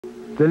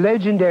The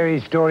legendary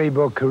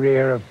storybook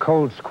career of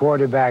Colts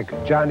quarterback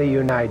Johnny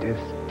Unitas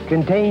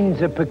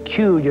contains a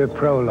peculiar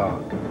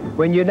prologue.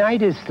 When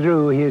Unitas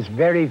threw his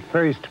very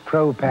first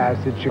pro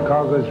pass at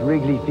Chicago's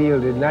Wrigley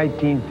Field in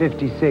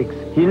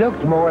 1956, he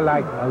looked more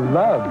like a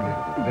lug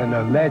than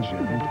a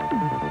legend.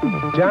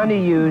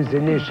 Johnny U's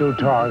initial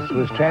toss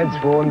was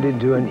transformed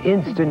into an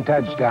instant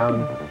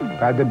touchdown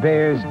by the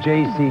Bears'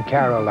 J.C.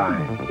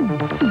 Caroline.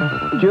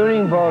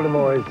 During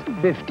Baltimore's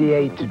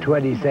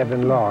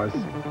 58-27 loss,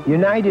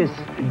 Unitas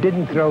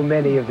didn't throw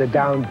many of the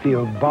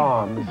downfield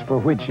bombs for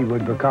which he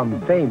would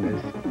become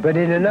famous, but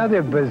in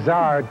another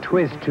bizarre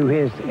twist to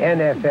his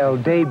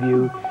NFL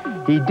debut,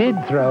 he did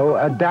throw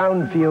a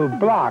downfield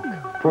block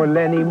for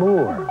Lenny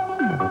Moore.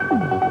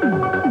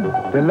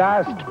 The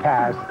last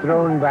pass,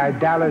 thrown by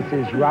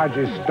Dallas's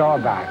Roger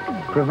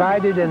Staubach,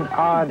 provided an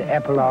odd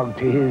epilogue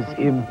to his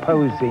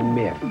imposing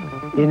myth.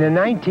 In a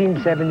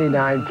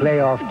 1979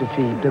 playoff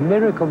defeat, the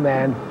Miracle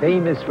Man,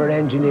 famous for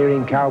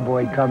engineering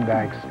cowboy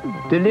comebacks,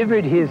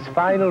 delivered his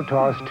final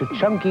toss to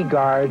chunky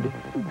guard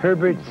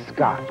Herb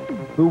Scott,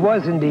 who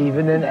wasn't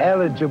even an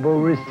eligible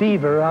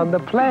receiver on the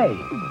play.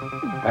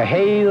 A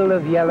hail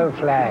of yellow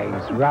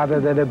flags rather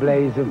than a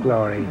blaze of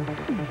glory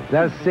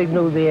thus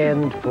signaled the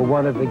end for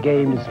one of the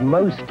game's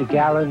most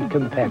gallant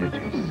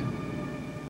competitors.